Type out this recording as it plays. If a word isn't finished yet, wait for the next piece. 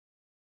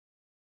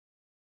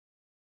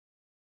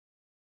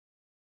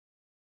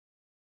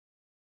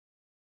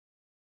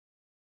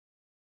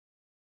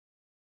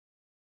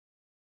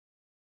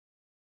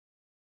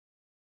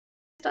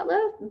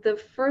Stella, the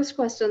first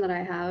question that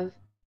I have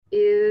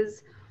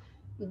is,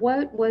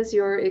 what was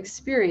your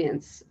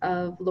experience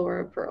of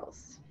Laura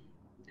Perls?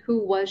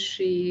 Who was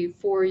she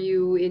for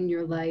you in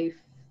your life,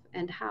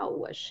 and how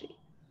was she?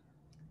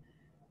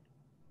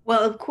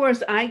 Well, of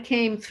course, I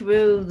came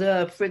through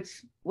the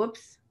Fritz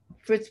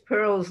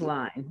Perls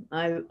line.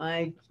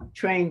 I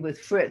trained with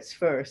Fritz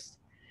first.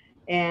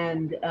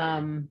 And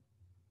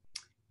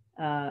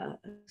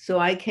so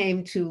I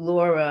came to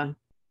Laura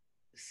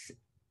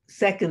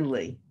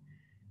secondly.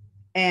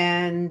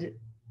 And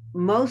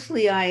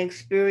mostly I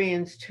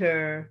experienced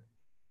her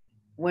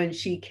when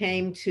she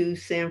came to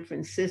San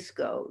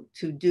Francisco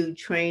to do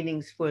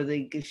trainings for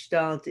the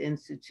Gestalt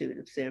Institute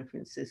of San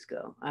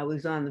Francisco. I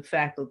was on the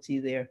faculty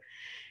there.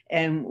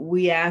 And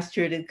we asked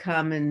her to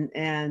come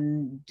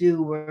and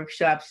do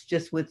workshops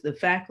just with the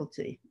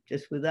faculty,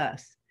 just with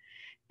us.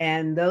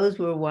 And those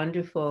were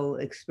wonderful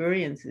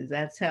experiences.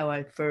 That's how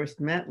I first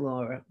met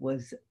Laura,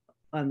 was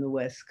on the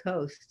West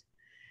Coast.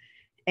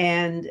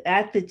 And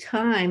at the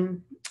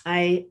time,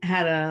 I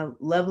had a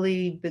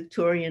lovely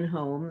Victorian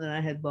home that I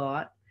had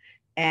bought,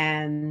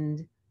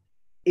 and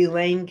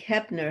Elaine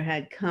Kepner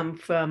had come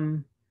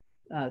from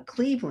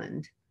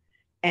Cleveland,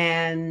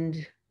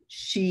 and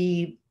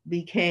she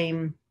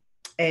became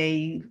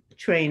a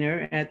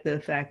trainer at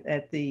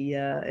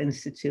the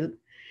institute.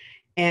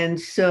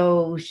 And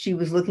so she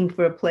was looking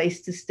for a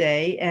place to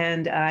stay,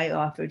 and I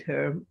offered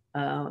her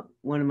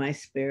one of my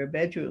spare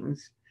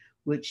bedrooms,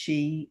 which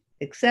she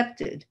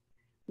accepted,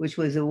 which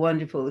was a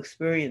wonderful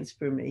experience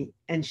for me.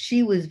 And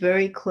she was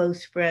very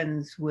close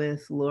friends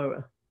with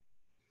Laura.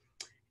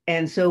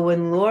 And so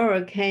when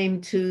Laura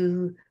came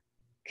to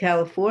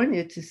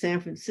California, to San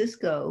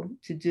Francisco,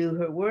 to do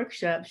her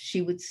workshops,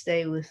 she would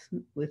stay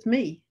with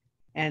me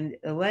and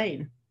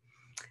Elaine.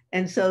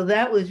 And so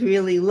that was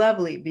really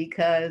lovely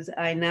because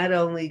I not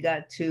only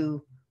got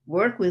to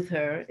work with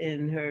her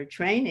in her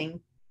training,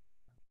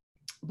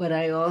 but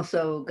I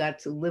also got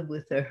to live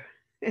with her.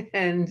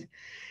 and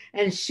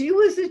and she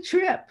was a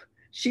trip.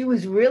 She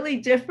was really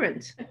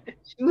different.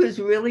 She was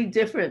really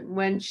different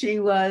when she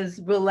was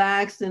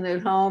relaxed and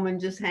at home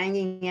and just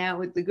hanging out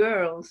with the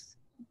girls,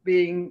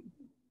 being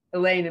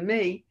Elaine and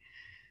me,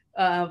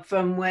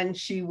 from when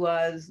she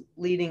was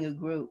leading a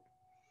group.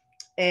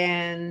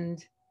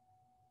 And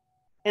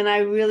and I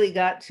really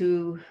got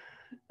to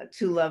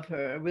love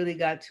her. I really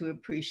got to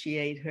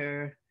appreciate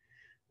her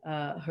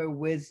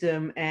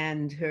wisdom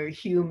and her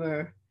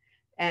humor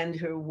and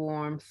her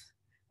warmth.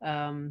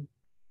 Um,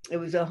 it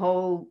was a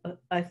whole.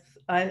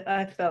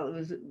 I felt it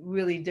was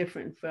really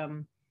different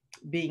from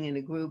being in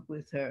a group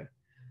with her.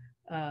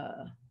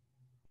 Uh,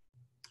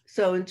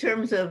 so in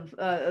terms of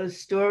a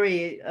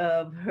story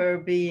of her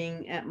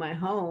being at my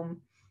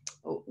home,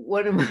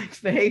 one of my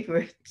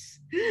favorites,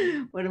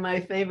 one of my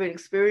favorite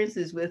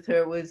experiences with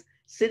her was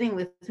sitting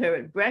with her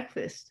at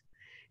breakfast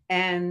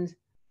and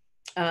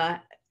uh,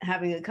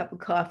 having a cup of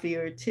coffee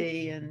or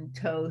tea and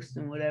toast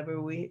and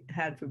whatever we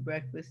had for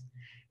breakfast.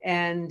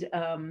 And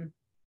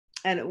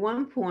and at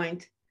one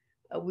point,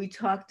 we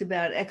talked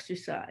about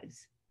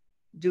exercise,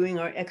 doing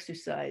our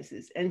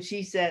exercises. And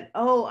she said,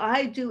 "Oh,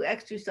 I do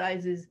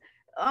exercises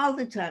all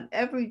the time,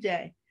 every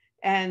day."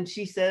 And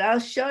she said,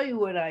 "I'll show you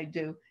what I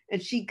do." And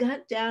she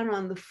got down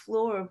on the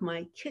floor of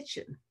my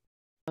kitchen.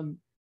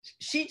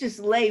 She just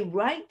lay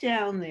right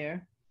down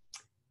there,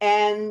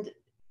 and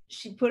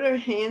she put her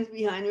hands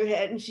behind her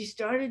head and she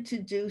started to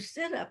do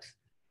sit ups.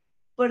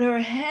 But her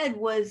head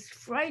was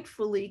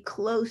frightfully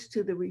close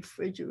to the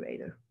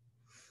refrigerator.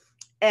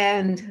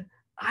 And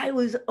I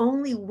was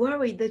only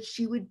worried that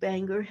she would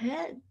bang her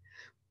head.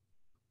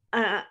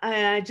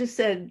 I just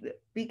said,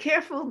 "Be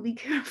careful, be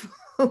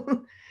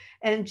careful."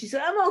 And she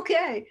said, "I'm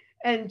okay."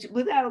 And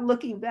without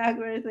looking back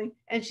or anything,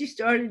 and she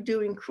started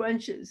doing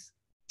crunches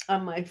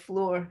on my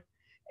floor.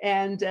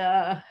 And,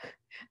 and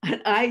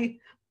I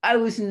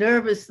was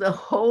nervous the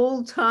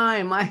whole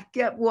time. I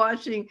kept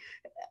watching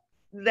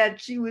that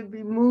she would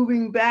be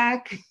moving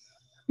back.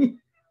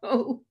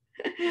 Oh,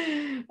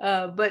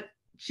 but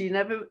she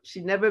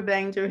never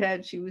banged her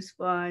head. She was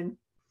fine.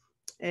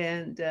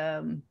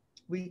 And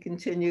we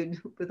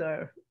continued with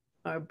our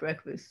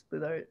breakfast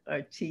with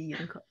our tea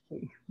and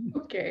coffee.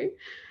 Okay.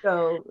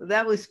 So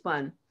that was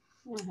fun.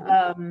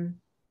 Uh-huh. Um,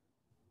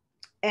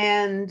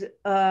 and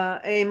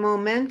a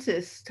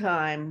momentous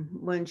time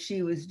when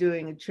she was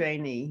doing a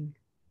training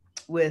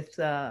with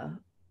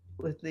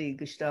the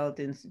Gestalt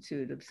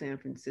Institute of San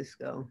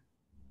Francisco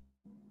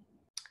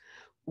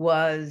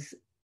was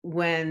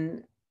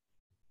when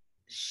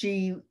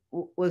she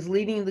was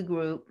leading the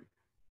group,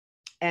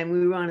 and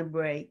we were on a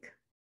break,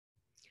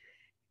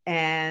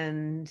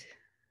 and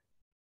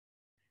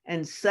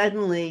and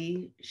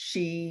suddenly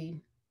she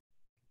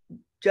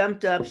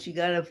jumped up. She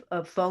got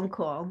a phone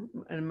call,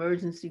 an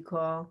emergency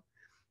call,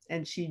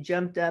 and she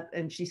jumped up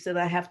and she said,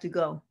 "I have to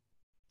go."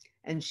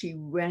 And she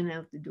ran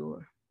out the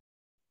door.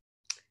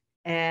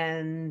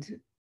 And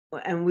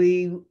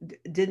we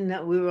didn't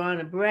know, we were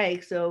on a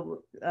break,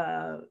 so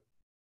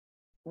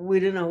we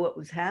didn't know what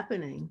was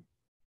happening.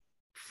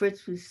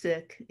 Fritz was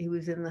sick. He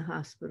was in the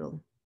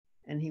hospital.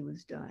 and he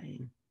was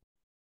dying.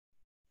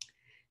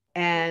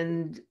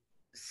 And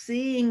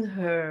seeing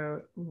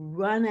her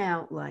run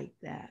out like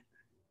that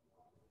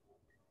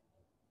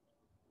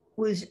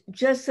was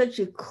just such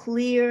a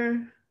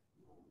clear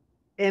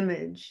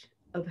image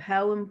of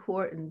how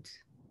important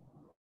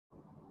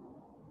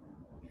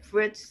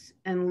Fritz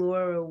and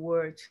Laura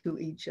were to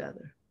each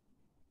other.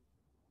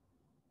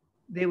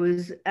 There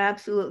was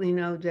absolutely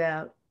no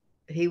doubt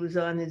he was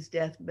on his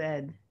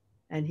deathbed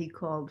and he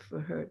called for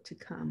her to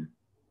come.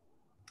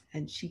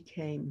 And she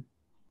came.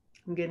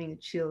 I'm getting a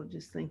chill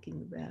just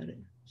thinking about it.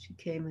 She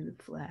came in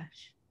a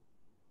flash.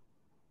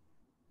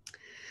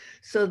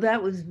 So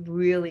that was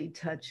really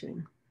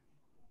touching.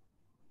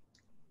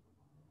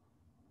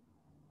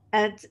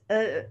 At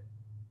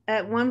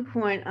one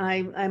point,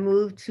 I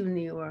moved to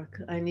New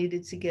York. I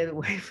needed to get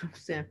away from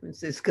San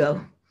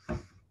Francisco.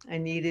 I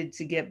needed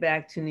to get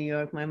back to New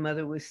York. My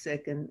mother was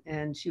sick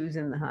and she was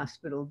in the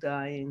hospital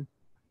dying.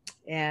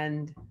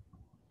 And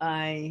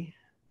I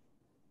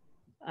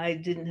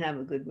didn't have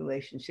a good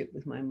relationship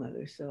with my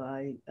mother. So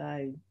I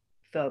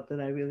felt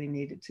that I really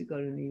needed to go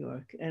to New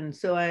York. And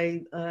so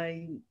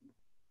I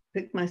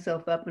picked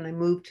myself up and I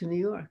moved to New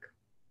York.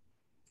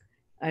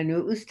 I knew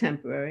it was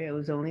temporary. I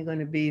was only going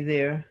to be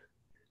there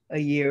a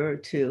year or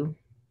two.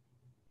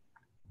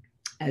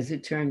 As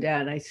it turned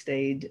out, I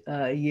stayed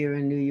a year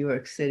in New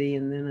York City,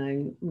 and then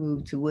I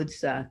moved to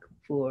Woodstock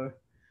for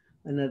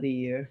another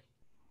year.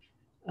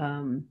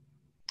 And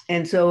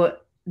so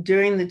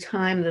during the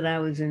time that I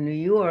was in New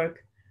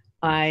York,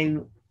 I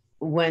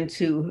went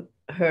to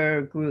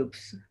her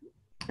groups.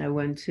 I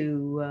went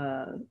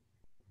to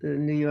the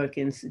New York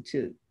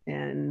Institute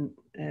and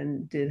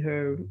did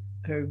her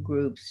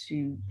groups.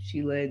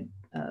 She led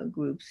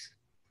groups,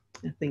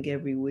 I think,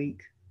 every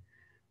week.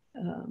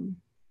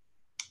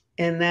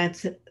 And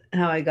that's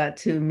how I got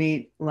to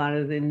meet a lot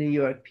of the New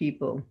York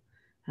people,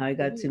 how I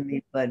got to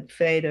meet Bud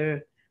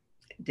Fader,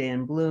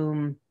 Dan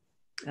Bloom,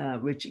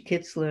 Richard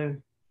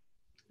Kitzler,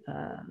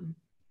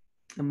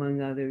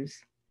 among others.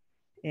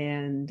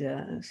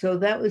 And so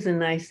that was a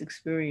nice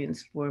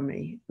experience for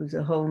me. It was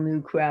a whole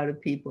new crowd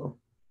of people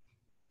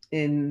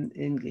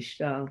in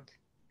Gestalt.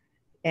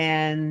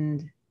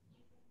 And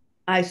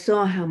I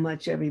saw how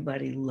much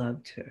everybody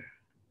loved her.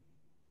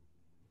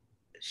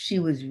 She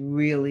was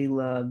really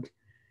loved.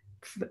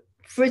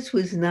 Fritz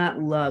was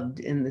not loved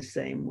in the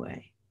same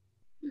way.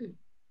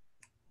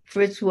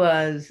 Fritz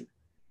was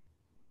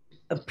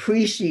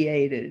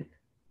appreciated.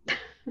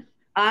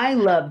 I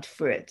loved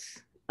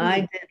Fritz.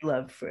 I did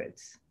love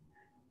Fritz.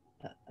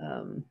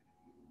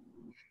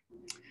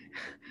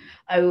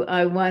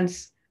 I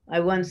once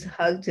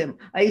hugged him.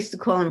 I used to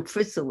call him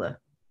Fritzela.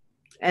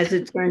 As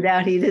it turned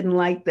out, he didn't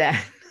like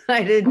that.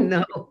 I didn't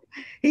know.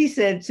 He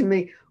said to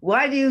me,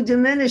 "Why do you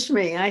diminish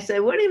me?" I said,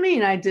 "What do you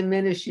mean I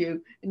diminish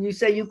you?" And you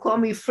say you call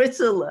me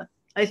Fritzela.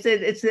 I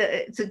said,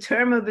 it's a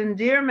term of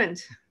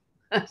endearment.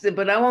 I said,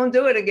 but I won't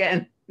do it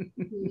again.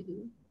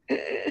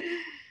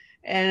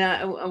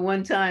 And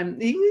one time,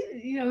 he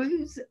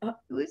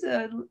was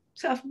a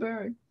tough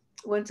bird.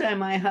 One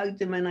time I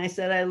hugged him and I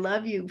said, "I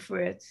love you,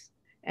 Fritz."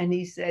 And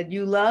he said,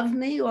 "You love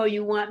me or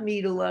you want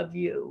me to love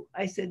you?"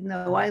 I said,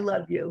 "No, I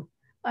love you.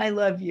 I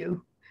love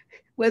you,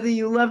 whether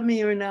you love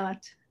me or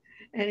not."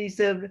 And he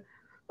said,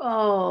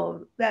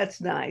 "Oh, that's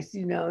nice."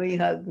 He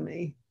hugged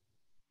me.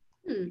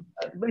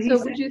 But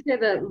so would you say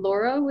that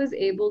Laura was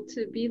able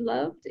to be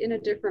loved in a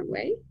different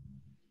way?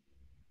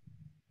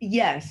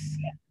 Yes.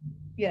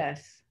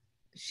 Yes.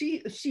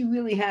 She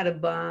really had a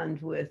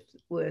bond with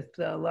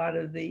a lot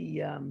of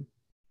the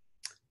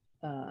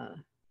a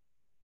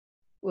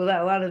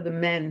lot of the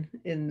men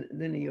in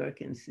the New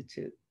York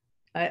Institute.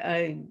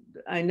 I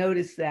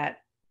noticed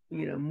that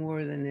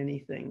more than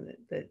anything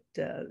that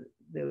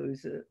there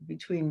was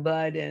between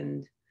Bud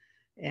and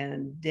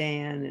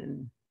Dan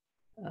and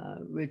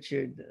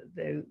Richard,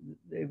 they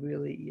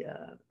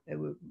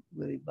were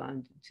really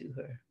bonded to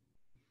her,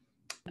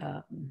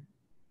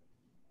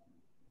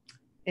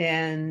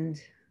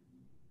 and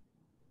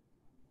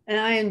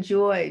I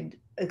enjoyed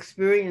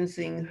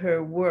experiencing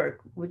her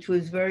work, which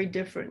was very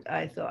different,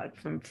 I thought,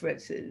 from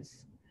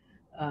Fritz's.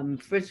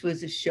 Fritz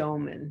was a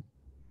showman.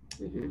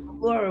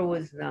 Laura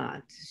was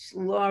not.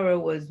 Laura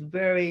was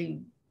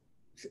very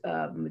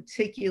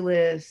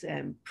meticulous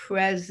and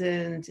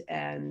present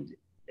and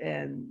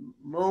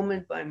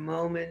moment by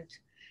moment,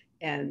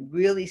 and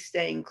really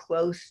staying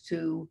close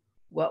to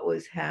what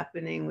was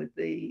happening with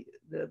the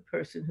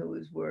person who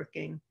was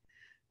working,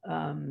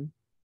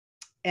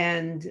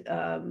 and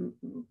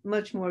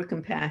much more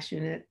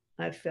compassionate,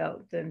 I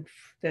felt, than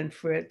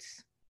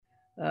Fritz.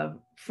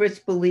 Fritz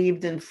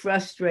believed in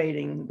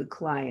frustrating the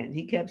client.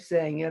 He kept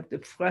saying, you have to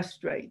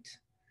frustrate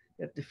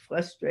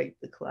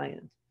the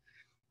client.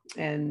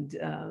 And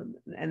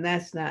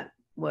that's not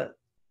what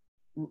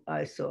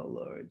I saw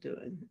Laura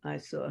doing. I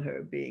saw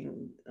her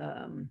being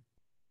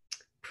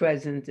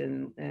present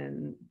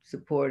and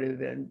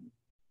supportive and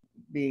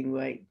being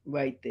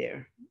right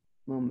there,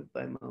 moment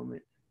by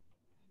moment.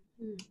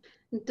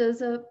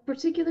 Does a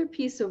particular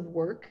piece of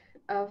work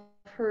of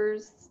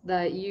hers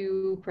that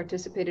you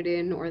participated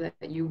in or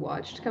that you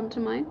watched come to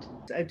mind?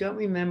 I don't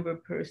remember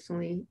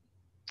personally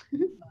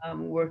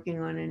Mhm. working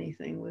on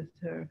anything with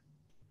her.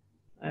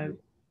 I,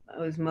 I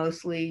was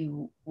mostly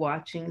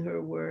watching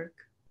her work,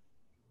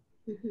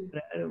 Mhm.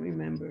 but I don't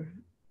remember.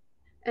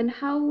 And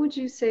how would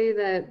you say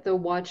that the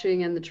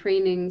watching and the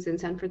trainings in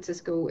San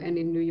Francisco and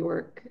in New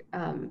York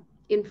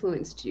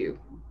influenced you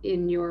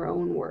in your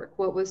own work?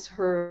 What was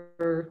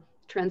her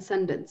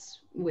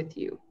transcendence with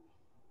you,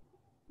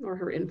 or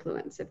her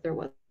influence, if there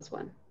was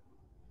one?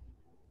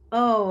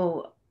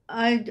 Oh,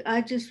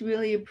 I just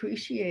really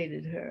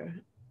appreciated her.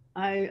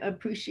 I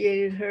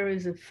appreciated her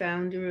as a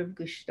founder of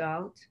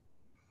Gestalt.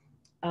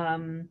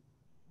 Um,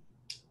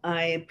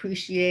 I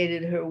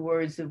appreciated her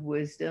words of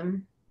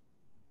wisdom.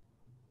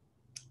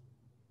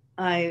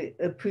 I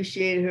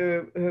appreciated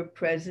her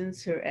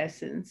presence, her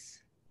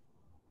essence.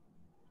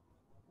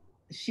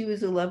 She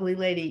was a lovely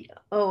lady.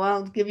 Oh,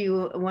 I'll give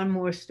you one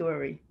more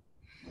story.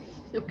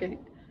 Okay.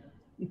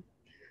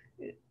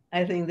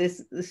 I think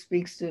this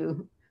speaks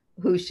to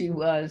who she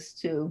was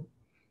too.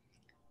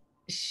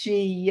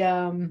 She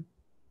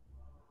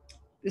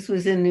this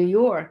was in New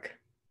York,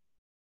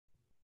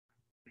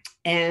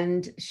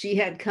 and she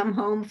had come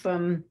home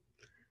from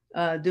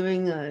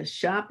doing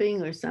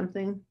shopping or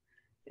something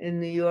in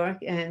New York,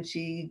 and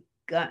she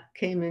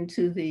came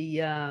into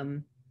the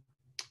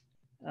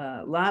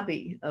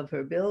lobby of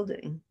her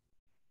building,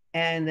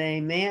 and a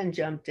man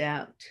jumped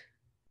out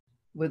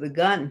with a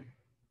gun,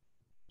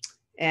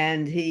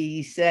 and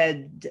he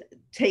said,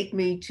 "Take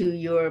me to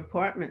your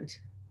apartment."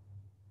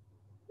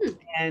 Hmm.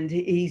 And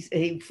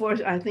he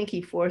forced. I think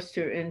he forced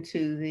her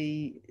into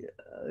the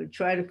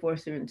tried to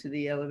force her into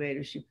the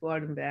elevator. She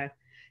fought him back.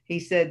 He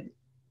said,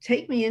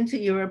 "Take me into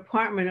your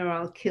apartment, or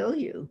I'll kill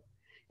you."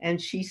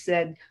 And she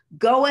said,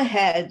 "Go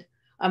ahead.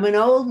 I'm an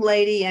old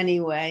lady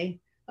anyway,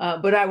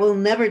 but I will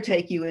never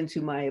take you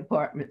into my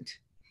apartment."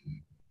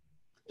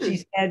 Hmm.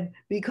 She said,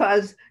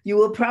 "Because you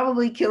will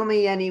probably kill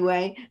me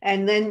anyway,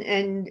 and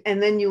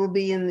then you will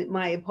be in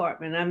my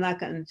apartment. I'm not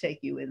going to take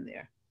you in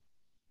there."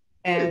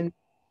 Hmm.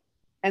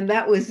 And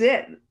that was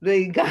it.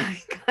 The guy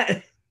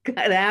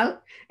got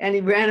out, and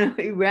he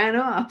ran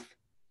off.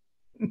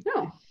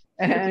 Oh.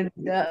 And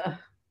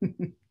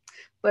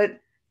but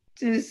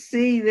to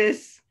see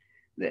this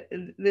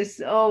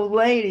old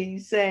lady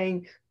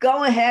saying,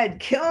 "Go ahead,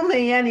 kill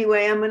me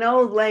anyway. I'm an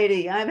old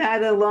lady. I've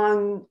had a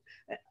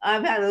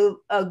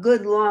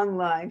good long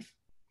life."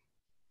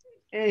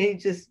 And he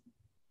just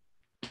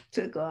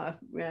took off,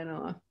 ran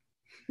off.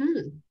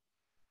 Hmm.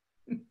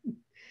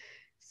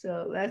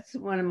 So that's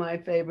one of my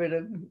favorite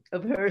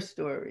of her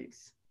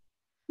stories.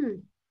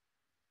 Hmm.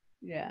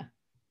 Yeah.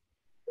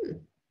 Hmm.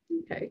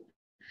 Okay.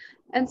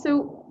 And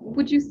so,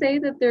 would you say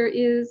that there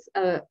is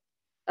a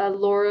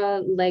Laura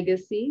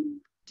legacy?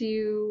 Do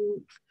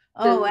you,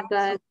 Oh, does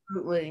that,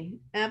 absolutely.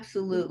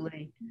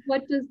 Absolutely.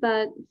 what does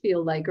that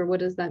feel like, or what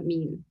does that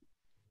mean?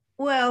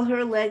 Well,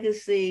 her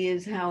legacy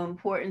is how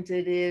important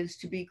it is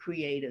to be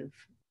creative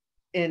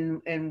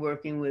in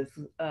working with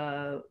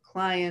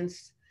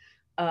clients,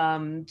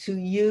 to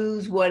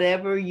use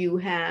whatever you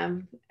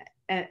have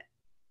at,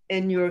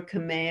 in your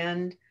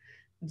command.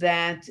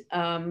 That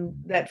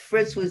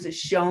Fritz was a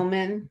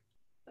showman,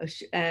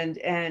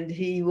 and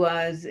he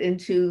was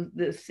into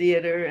the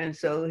theater, and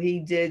so he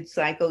did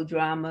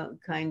psychodrama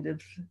kind of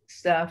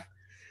stuff,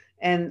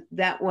 and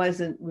that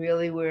wasn't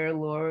really where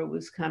Laura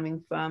was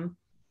coming from.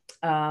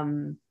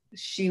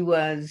 She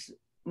was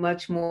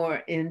much more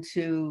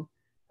into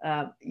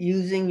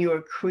using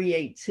your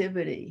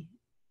creativity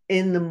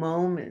in the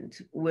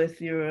moment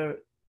with your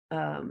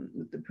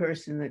the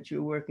person that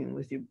you're working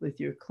with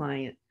your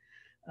client,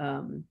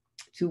 um,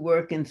 to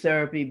work in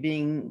therapy,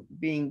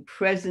 being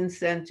present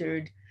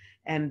centered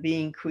and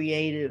being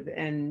creative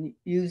and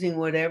using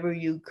whatever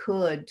you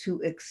could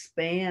to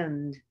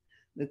expand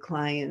the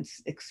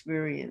client's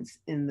experience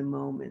in the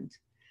moment.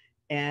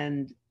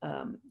 And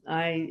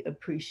I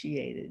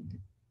appreciated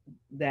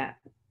that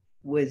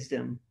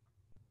wisdom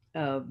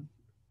of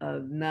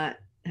not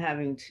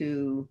having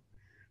to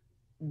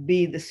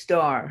be the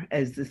star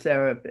as the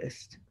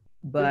therapist,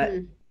 but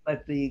Hmm.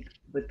 but the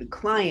but the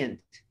client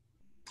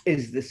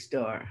is the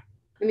star.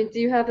 I mean, do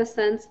you have a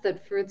sense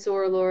that Fritz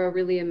or Laura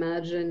really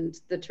imagined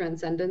the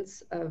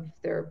transcendence of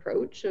their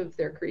approach, of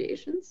their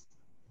creations?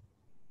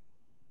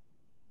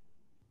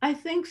 I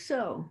think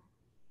so.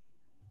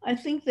 I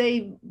think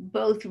they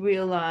both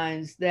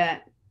realized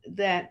that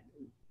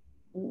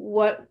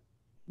what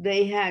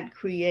they had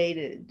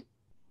created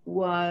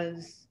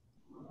was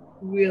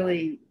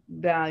really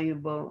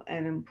valuable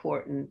and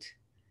important,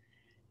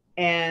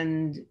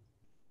 and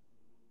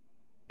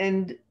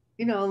and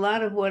a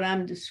lot of what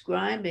I'm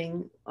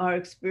describing are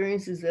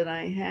experiences that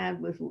I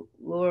had with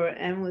Laura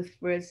and with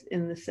Fritz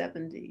in the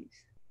 70s.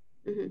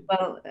 Hmm.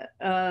 Well,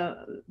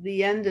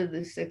 the end of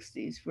the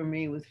 60s for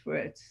me with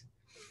Fritz,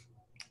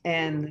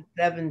 and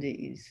the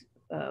 70s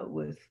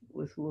with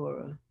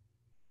Laura.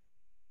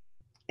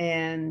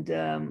 And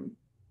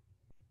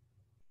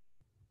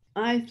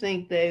I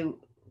think they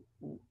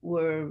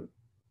were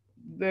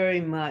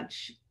very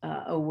much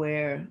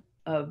aware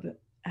of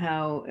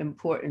how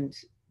important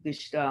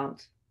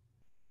Gestalt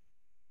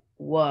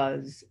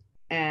was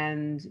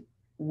and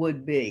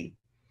would be.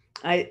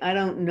 I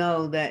don't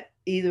know that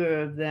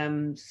either of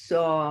them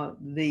saw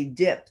the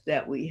dip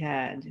that we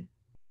had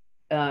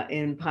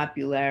in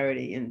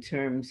popularity in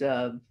terms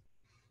of,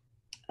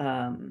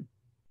 um,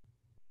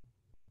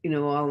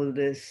 all of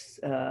this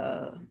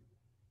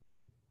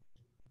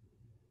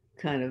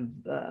kind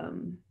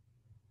of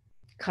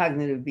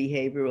cognitive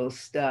behavioral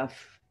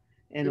stuff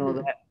and all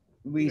Mm-hmm. that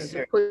The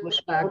research.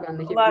 pushback on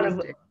the A lot of,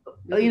 humanistic.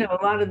 Mm-hmm.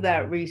 a lot of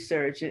that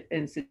research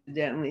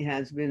incidentally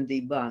has been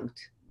debunked.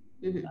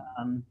 Mm-hmm.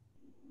 Um,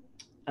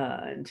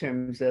 in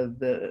terms of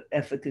the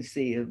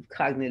efficacy of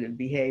cognitive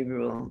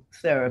behavioral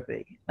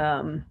therapy.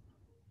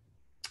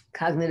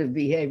 Cognitive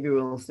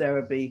behavioral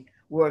therapy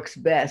works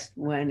best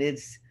when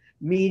it's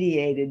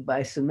mediated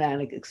by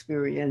somatic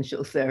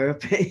experiential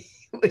therapy,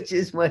 which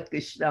is what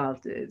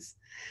Gestalt is.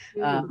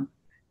 Mm-hmm. Um,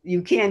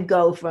 you can't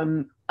go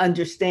from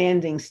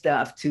understanding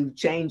stuff to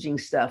changing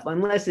stuff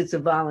unless it's a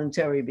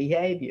voluntary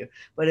behavior.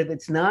 But if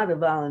it's not a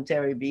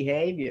voluntary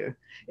behavior,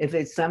 if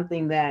it's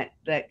something that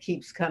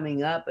keeps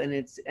coming up and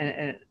it's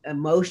an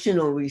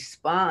emotional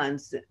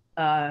response,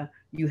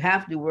 you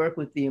have to work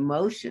with the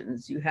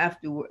emotions. You have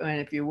to, and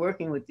if you're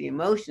working with the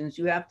emotions,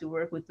 you have to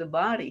work with the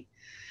body.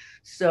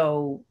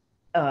 So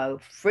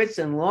Fritz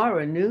and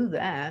Laura knew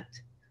that.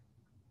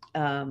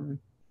 Um,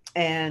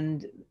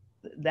 and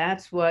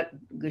that's what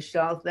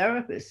Gestalt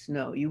therapists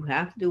know. You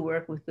have to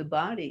work with the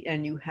body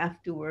and you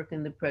have to work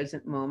in the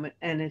present moment,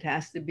 and it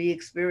has to be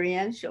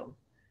experiential.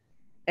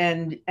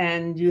 And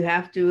you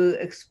have to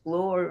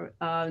explore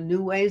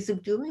new ways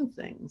of doing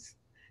things,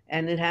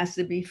 and it has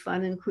to be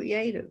fun and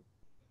creative.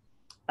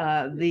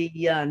 The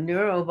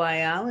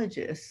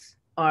neurobiologists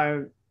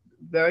are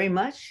very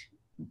much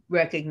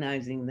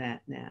recognizing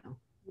that now.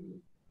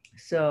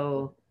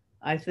 So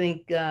I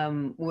think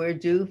we're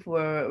due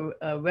for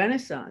a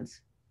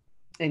renaissance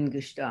in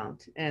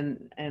Gestalt,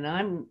 and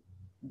I'm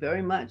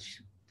very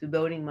much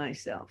devoting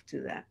myself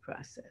to that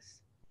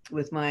process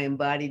with my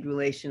embodied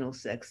relational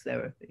sex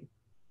therapy.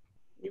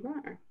 You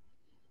are.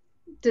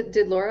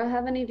 Did Laura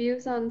have any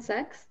views on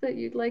sex that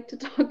you'd like to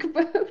talk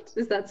about?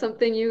 Is that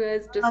something you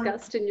guys Um,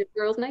 discussed in your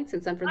girls' nights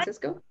in San I,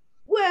 Francisco?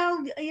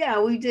 well,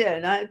 yeah, we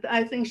did.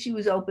 I think she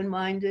was open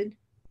minded.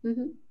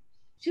 Mm-hmm.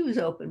 She was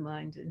open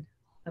minded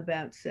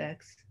about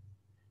sex,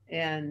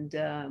 and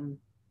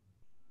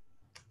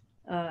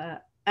uh,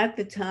 at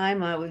the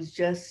time, I was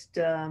just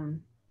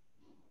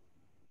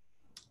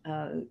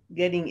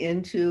getting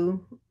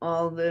into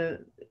all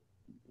the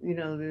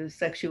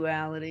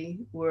sexuality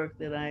work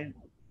that I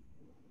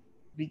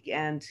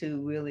began to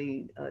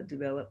really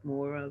develop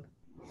more of.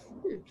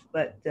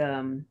 But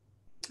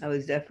I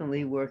was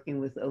definitely working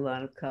with a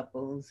lot of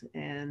couples,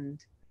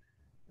 and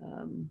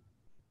um,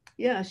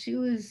 yeah, she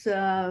was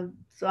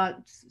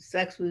thought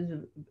sex was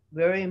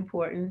very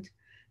important,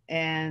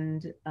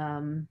 and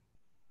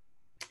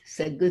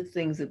said good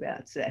things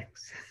about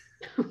sex.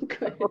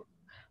 Good.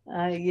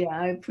 Yeah,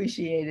 I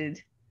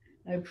appreciated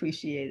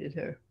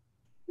her.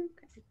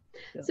 Okay.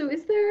 So So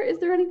is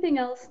there anything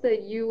else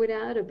that you would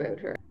add about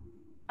her?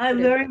 I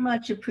Would it- very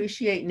much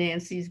appreciate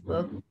Nancy's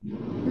book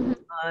Mhm.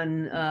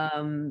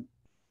 on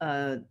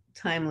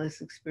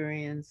timeless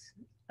experience.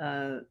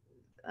 Uh,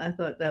 I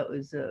thought that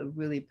was a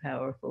really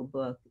powerful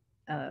book,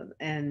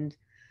 and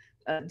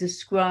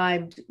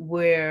described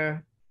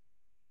where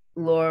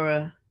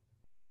Laura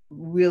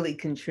really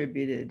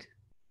contributed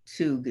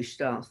to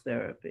Gestalt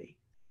therapy.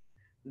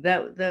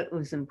 That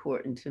was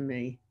important to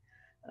me,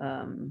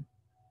 um,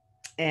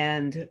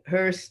 and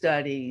her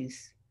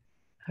studies,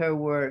 her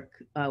work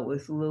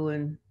with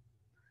Lewin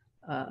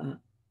uh,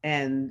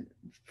 and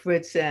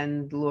Fritz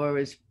and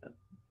Laura's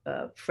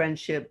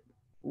friendship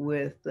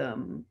with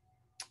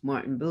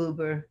Martin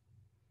Buber,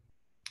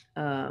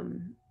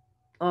 um,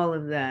 all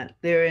of that,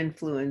 their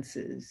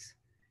influences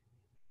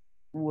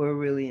were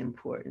really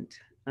important,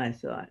 I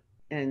thought,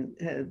 and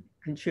have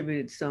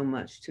contributed so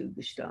much to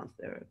Gestalt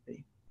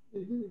therapy.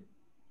 Mhm.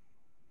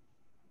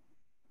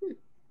 Hmm.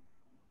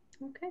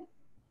 Okay.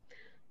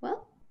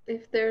 Well,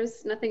 if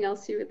there's nothing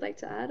else you would like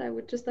to add, I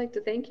would just like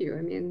to thank you.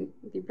 I mean,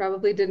 you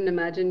probably didn't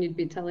imagine you'd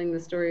be telling the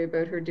story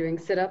about her doing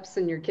sit-ups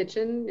in your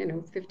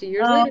kitchen, 50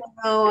 years Oh later.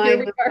 no, Here I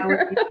we knew I would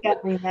are. be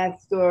telling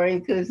that story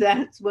because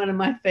that's one of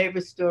my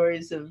favorite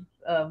stories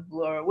of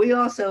Laura. We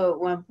also at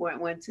one point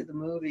went to the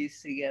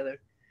movies together,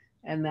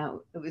 and that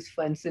it was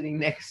fun sitting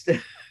next to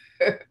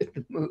her at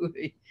the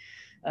movie.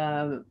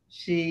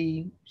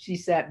 She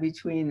sat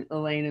between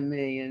Elaine and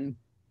me, and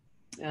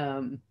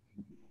um,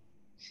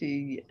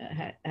 she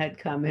had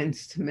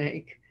comments to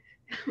make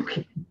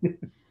Okay.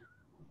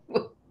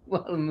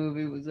 while the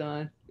movie was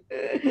on.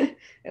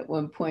 At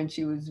one point,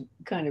 she was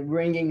kind of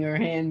wringing her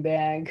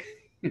handbag.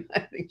 I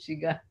think she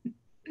got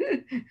She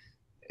got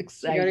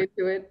excited.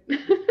 into it.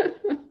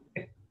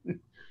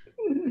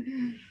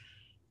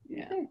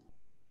 Yeah, Okay.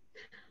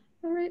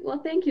 All right. Well,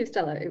 thank you,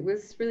 Stella. It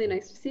was really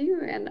nice to see you,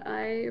 and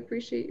I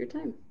appreciate your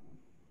time.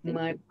 Thank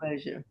my you.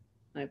 pleasure.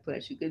 My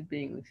pleasure. Good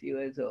being with you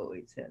as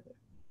always, Heather.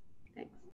 Thanks.